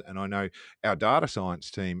fringes, and I know our data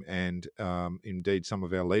science team and indeed some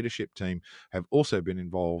of our leadership team have also been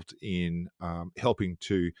involved in helping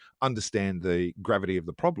to understand the gravity of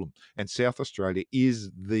the problem. And South Australia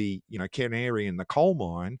is the canary in the coal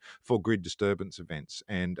mine for grid disturbance events.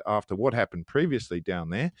 And after what happened previously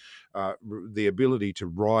down there, the ability to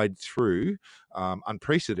ride through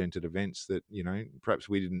unprecedented events that perhaps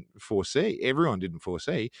we didn't foresee, everyone didn't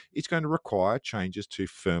foresee, it's going to require changes to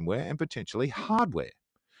firmware and potentially hardware.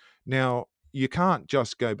 Now, you can't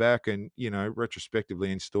just go back and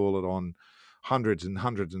retrospectively install it on hundreds and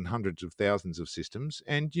hundreds and hundreds of thousands of systems,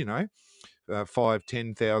 and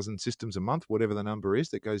 5,000-10,000 systems a month, whatever the number is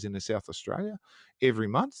that goes into South Australia every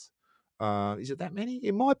month. Is it that many?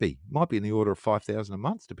 It might be in the order of 5,000 a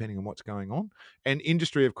month, depending on what's going on. And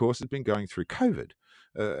industry, of course, has been going through COVID.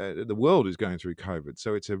 the world is going through COVID.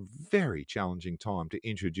 So it's a very challenging time to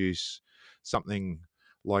introduce something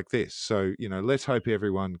like this. So, let's hope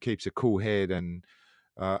everyone keeps a cool head and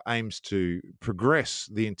aims to progress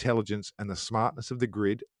the intelligence and the smartness of the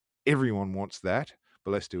grid. Everyone wants that,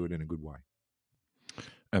 but let's do it in a good way.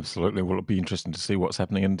 Absolutely. Well, it'll be interesting to see what's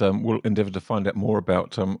happening, and we'll endeavour to find out more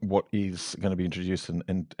about what is going to be introduced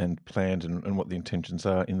and planned, and what the intentions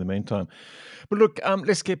are in the meantime. But look,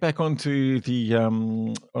 let's get back onto the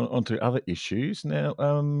onto other issues now.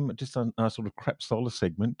 Just on our sort of crap solar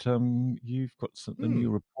segment, you've got a new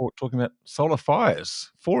report talking about solar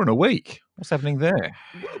fires, 4 in a week. What's happening there?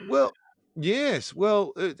 Well, yes.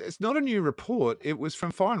 Well, it's not a new report. It was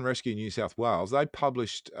from Fire and Rescue New South Wales. They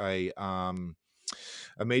published a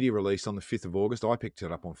media release on the 5th of August. I picked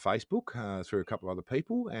it up on Facebook through a couple of other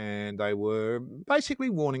people, and they were basically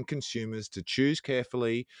warning consumers to choose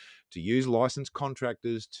carefully, to use licensed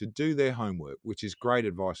contractors, to do their homework, which is great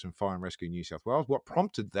advice from Fire and Rescue New South Wales. What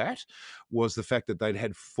prompted that was the fact that they'd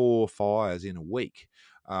had 4 fires in a week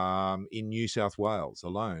in New South Wales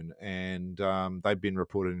alone, and they've been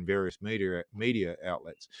reported in various media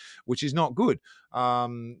outlets, which is not good.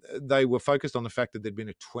 They were focused on the fact that there'd been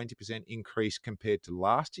a 20% increase compared to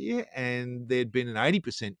last year, and there'd been an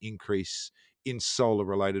 80% increase in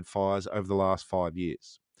solar-related fires over the last 5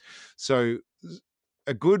 years. So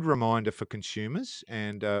a good reminder for consumers,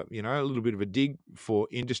 and a little bit of a dig for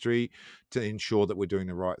industry to ensure that we're doing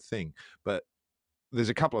the right thing. But there's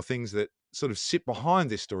a couple of things that sort of sit behind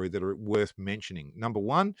this story that are worth mentioning. Number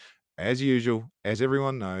one, as usual, as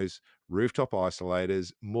everyone knows, rooftop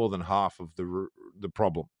isolators, more than half of the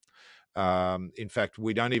problem. In fact,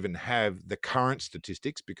 we don't even have the current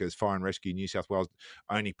statistics because Fire and Rescue New South Wales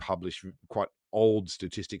only publish quite old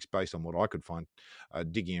statistics based on what I could find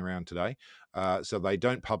digging around today. So they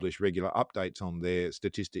don't publish regular updates on their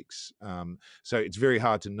statistics. So it's very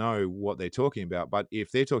hard to know what they're talking about. But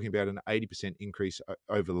if they're talking about an 80% increase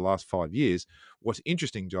over the last 5 years, what's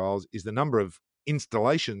interesting, Giles, is the number of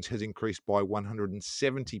installations has increased by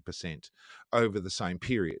 170% over the same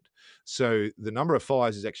period. So the number of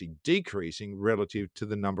fires is actually decreasing relative to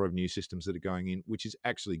the number of new systems that are going in, which is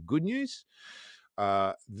actually good news.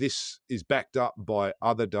 This is backed up by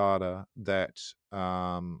other data that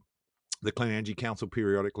the Clean Energy Council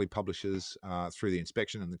periodically publishes through the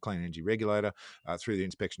inspection, and the Clean Energy Regulator through the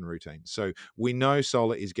inspection routine. So we know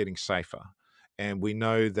solar is getting safer. And we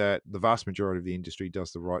know that the vast majority of the industry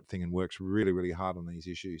does the right thing and works really, really hard on these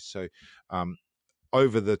issues. So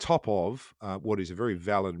over the top of what is a very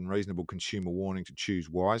valid and reasonable consumer warning to choose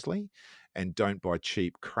wisely and don't buy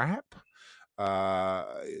cheap crap,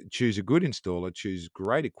 choose a good installer, choose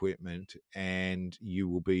great equipment, and you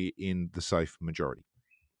will be in the safe majority.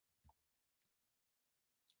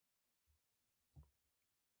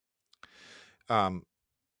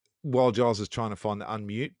 While Giles is trying to find the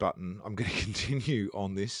unmute button, I'm going to continue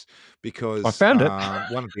on this because I found it.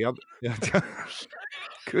 One of the other.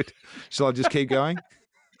 Good. Shall I just keep going?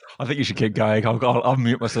 I think you should keep going. I'll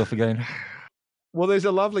mute myself again. Well, there's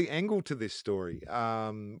a lovely angle to this story,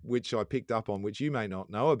 which I picked up on, which you may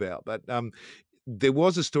not know about, but there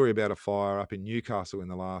was a story about a fire up in Newcastle in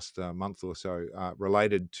the last month or so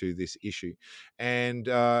related to this issue. And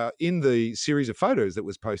in the series of photos that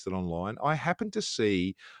was posted online, I happened to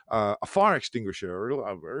see a fire extinguisher,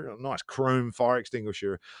 a nice chrome fire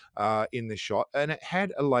extinguisher in this shot, and it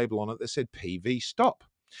had a label on it that said PV stop.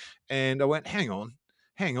 And I went, hang on,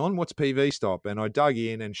 what's PV stop? And I dug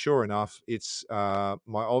in, and sure enough, it's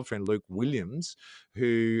my old friend Luke Williams,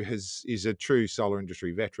 who is a true solar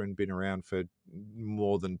industry veteran, been around for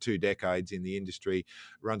more than 2 decades in the industry,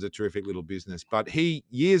 runs a terrific little business. But he,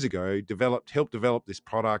 years ago, helped develop this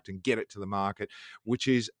product and get it to the market, which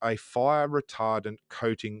is a fire retardant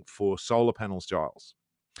coating for solar panels, Giles.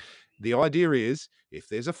 The idea is, if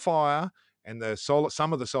there's a fire and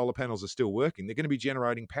some of the solar panels are still working, they're going to be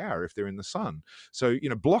generating power if they're in the sun. So,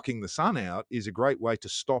 blocking the sun out is a great way to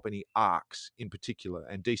stop any arcs in particular,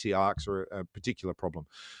 and DC arcs are a particular problem.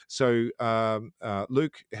 So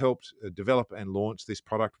Luke helped develop and launch this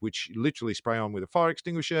product, which literally spray on with a fire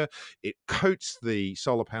extinguisher. It coats the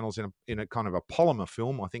solar panels in a kind of a polymer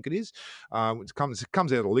film, I think it is. It comes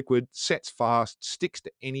out of liquid, sets fast, sticks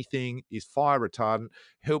to anything, is fire retardant,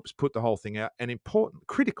 helps put the whole thing out, and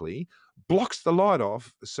critically, blocks the light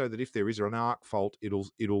off so that if there is an arc fault,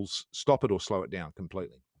 it'll stop it or slow it down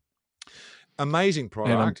completely. Amazing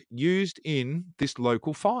product used in this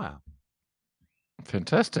local fire.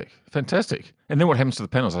 Fantastic. And then what happens to the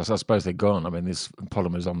panels? I suppose they're gone. I mean, there's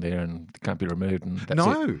polymers on there and they can't be removed. And that's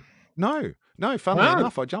it. No, funnily No.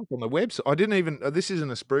 enough, I jumped on the website. I didn't even, this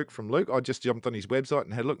isn't a spruik from Luke. I just jumped on his website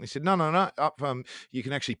and had a look, and he said, no, you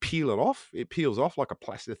can actually peel it off. It peels off like a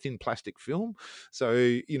thin plastic film. So,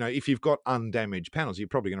 if you've got undamaged panels, you're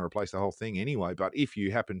probably going to replace the whole thing anyway. But if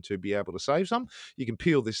you happen to be able to save some, you can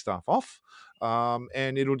peel this stuff off,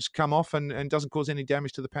 and it'll just come off and doesn't cause any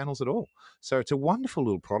damage to the panels at all. So it's a wonderful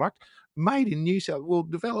little product made in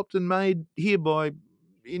developed and made here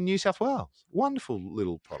in New South Wales. Wonderful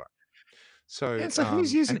little product. So, And so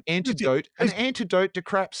who's using an antidote to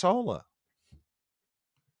crap solar.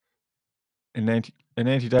 An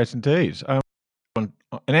antidote indeed. An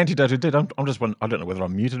antidote indeed. I'm just one. I don't know whether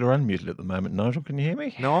I'm muted or unmuted at the moment. Nigel, can you hear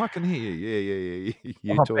me? No, I can hear you. Yeah.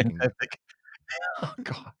 You're talking. Fantastic. Oh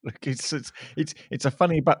God! Look, it's a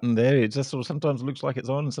funny button there. It just sort of sometimes looks like it's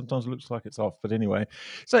on, and sometimes it looks like it's off. But anyway,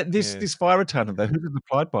 so this fire retardant though, who is it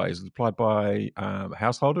applied by? Is it applied by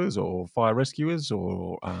householders or fire rescuers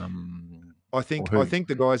or I think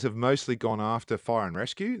the guys have mostly gone after fire and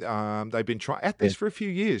rescue. They've been at this for a few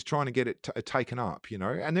years, trying to get it taken up.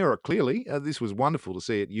 And there are clearly this was wonderful to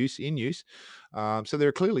see it in use. So there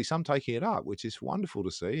are clearly some taking it up, which is wonderful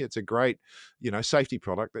to see. It's a great, safety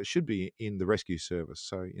product that should be in the rescue service.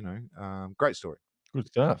 So great story. Good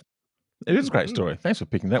stuff. It is a great story. Thanks for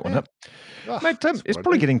picking that one up, mate. It's what I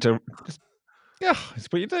probably do. getting to. Yeah, it's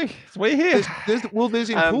what you do. It's what you hear. There's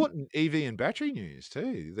important EV and battery news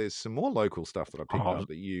too. There's some more local stuff that I picked up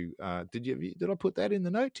that you did I put that in the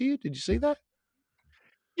note to you? Did you see that?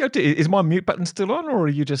 Yeah, is my mute button still on, or are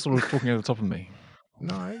you just sort of talking over the top of me?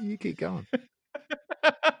 No, you keep going.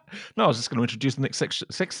 No, I was just going to introduce the next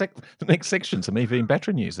section, some EV and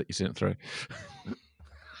battery news that you sent through.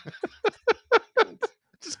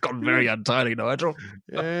 Just got very untidy, Nigel.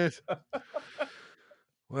 Yes.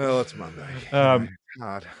 Well, it's Monday.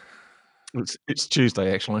 Hard. It's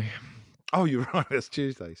Tuesday, actually. Oh, you're right. It's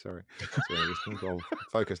Tuesday. Sorry. I'll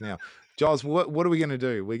focus now. Giles, what are we going to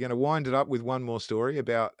do? We're going to wind it up with one more story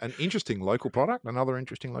about another interesting local product.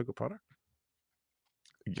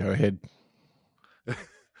 Go ahead.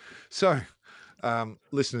 So,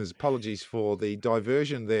 listeners, apologies for the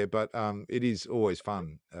diversion there, but it is always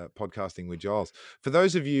fun podcasting with Giles. For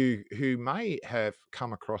those of you who may have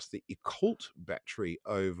come across the eCult battery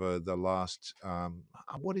over the last,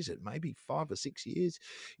 maybe 5 or 6 years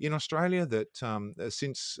in Australia, that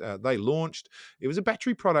since they launched, it was a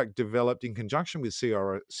battery product developed in conjunction with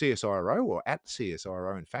CSIRO, or at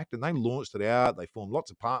CSIRO, in fact, and they launched it out. They formed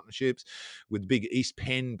lots of partnerships with the big East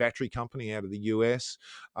Penn battery company out of the US.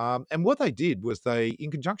 And what they did was they, in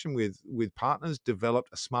conjunction with partners,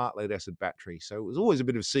 developed a smart lead acid battery. So it was always a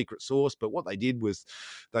bit of a secret sauce, but what they did was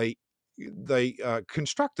they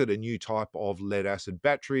constructed a new type of lead acid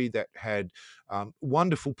battery that had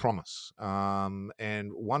wonderful promise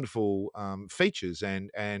and wonderful features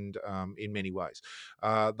and in many ways.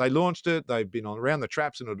 They launched it. They've been around the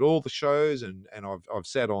traps and at all the shows, and I've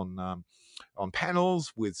sat on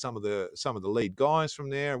panels with some of the lead guys from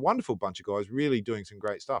there. A wonderful bunch of guys really doing some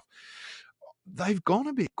great stuff. They've gone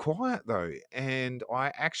a bit quiet though, and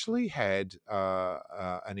I actually had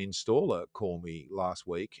an installer call me last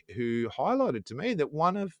week who highlighted to me that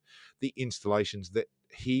one of the installations that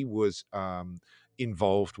he was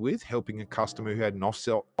involved with, helping a customer who had an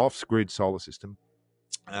off-grid solar system,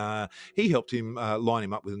 he helped him line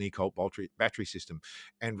him up with an eCult battery system.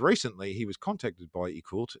 And recently he was contacted by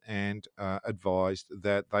eCult and advised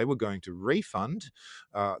that they were going to refund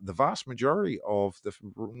the vast majority of the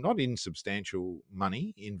not insubstantial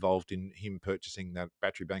money involved in him purchasing that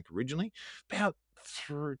battery bank originally, about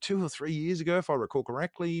 2 or 3 years ago, if I recall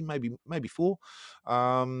correctly, maybe 4.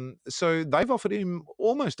 So they've offered him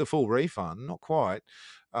almost a full refund, not quite,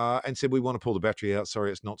 and said, we want to pull the battery out.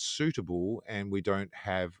 Sorry, it's not suitable, and we don't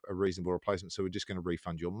have a reasonable replacement, so we're just going to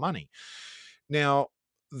refund your money. Now,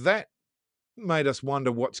 that made us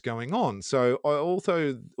wonder what's going on. So I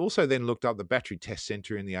also then looked up the Battery Test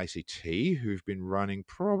Centre in the ACT, who've been running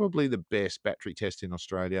probably the best battery test in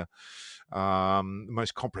Australia,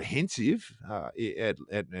 most comprehensive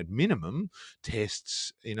at minimum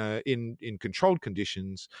tests in controlled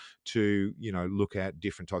conditions to look at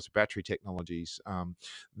different types of battery technologies.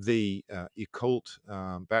 The eCult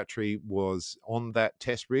battery was on that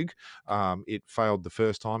test rig. It failed the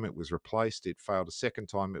first time; it was replaced. It failed a second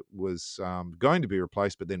time; it was going to be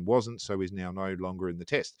replaced, but then wasn't, so is now no longer in the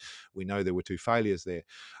test. We know there were 2 failures there.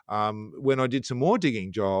 When I did some more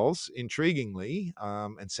digging, Giles, intriguingly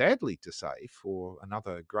and sadly to say, for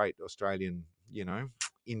another great Australian,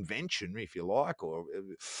 invention, if you like, or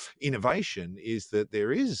innovation, is that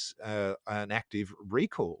there is an active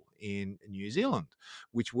recall in New Zealand,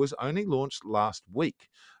 which was only launched last week.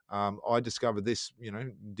 I discovered this,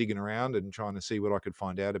 digging around and trying to see what I could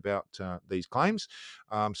find out about these claims.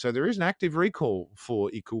 So there is an active recall for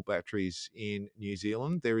eCool batteries in New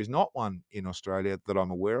Zealand. There is not one in Australia that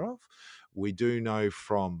I'm aware of. We do know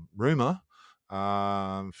from rumour,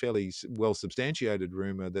 fairly well substantiated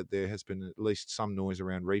rumour, that there has been at least some noise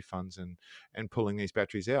around refunds and pulling these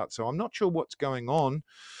batteries out. So I'm not sure what's going on.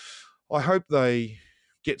 I hope they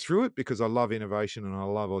get through it, because I love innovation and I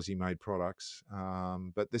love Aussie-made products.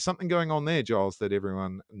 But there's something going on there, Giles, that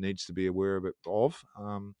everyone needs to be aware of.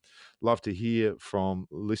 Love to hear from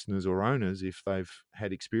listeners or owners if they've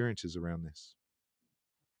had experiences around this.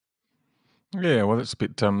 Yeah, well, it's a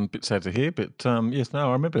bit sad to hear, but yes, no,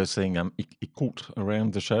 I remember seeing eCool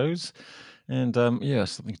around the shows, and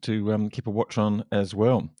something to keep a watch on as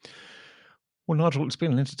well. Well, Nigel, it's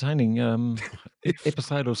been an entertaining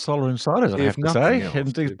episode of Solar Insiders, I have to say.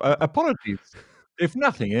 And apologies, if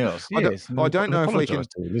nothing else. Yes, I don't know if we can.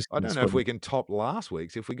 I don't know if we can top last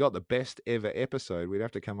week's. If we got the best ever episode, we'd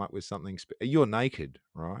have to come up with something. You're naked,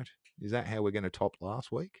 right? Is that how we're going to top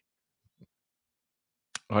last week?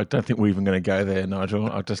 I don't think we're even going to go there, Nigel.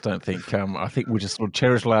 I just don't think. I think we just sort of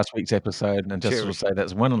cherish last week's episode and just sort of say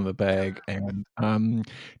that's one on the bag and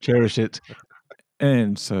cherish it.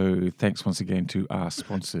 And so thanks once again to our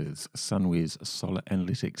sponsors, SunWiz, Solar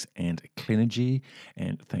Analytics and Clenergy.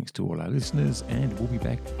 And thanks to all our listeners, and we'll be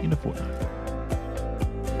back in a fortnight.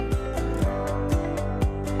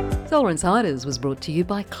 Solar Insiders was brought to you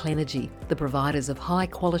by Clenergy, the providers of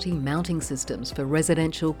high-quality mounting systems for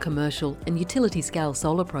residential, commercial and utility-scale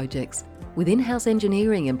solar projects. With in-house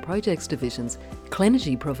engineering and projects divisions,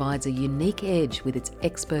 Clenergy provides a unique edge with its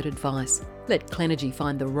expert advice. Let Clenergy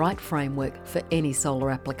find the right framework for any solar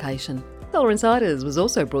application. Solar Insiders was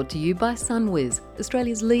also brought to you by SunWiz,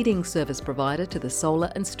 Australia's leading service provider to the solar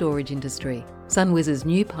and storage industry. SunWiz's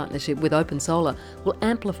new partnership with OpenSolar will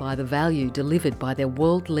amplify the value delivered by their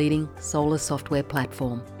world-leading solar software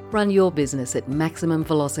platform. Run your business at maximum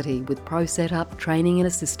velocity with pro setup, training and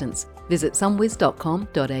assistance. Visit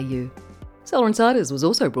sunwiz.com.au. Solar Insiders was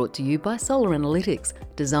also brought to you by Solar Analytics,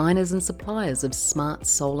 designers and suppliers of smart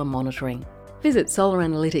solar monitoring. Visit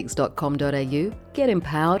solaranalytics.com.au, get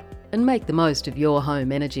empowered and make the most of your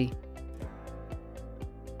home energy.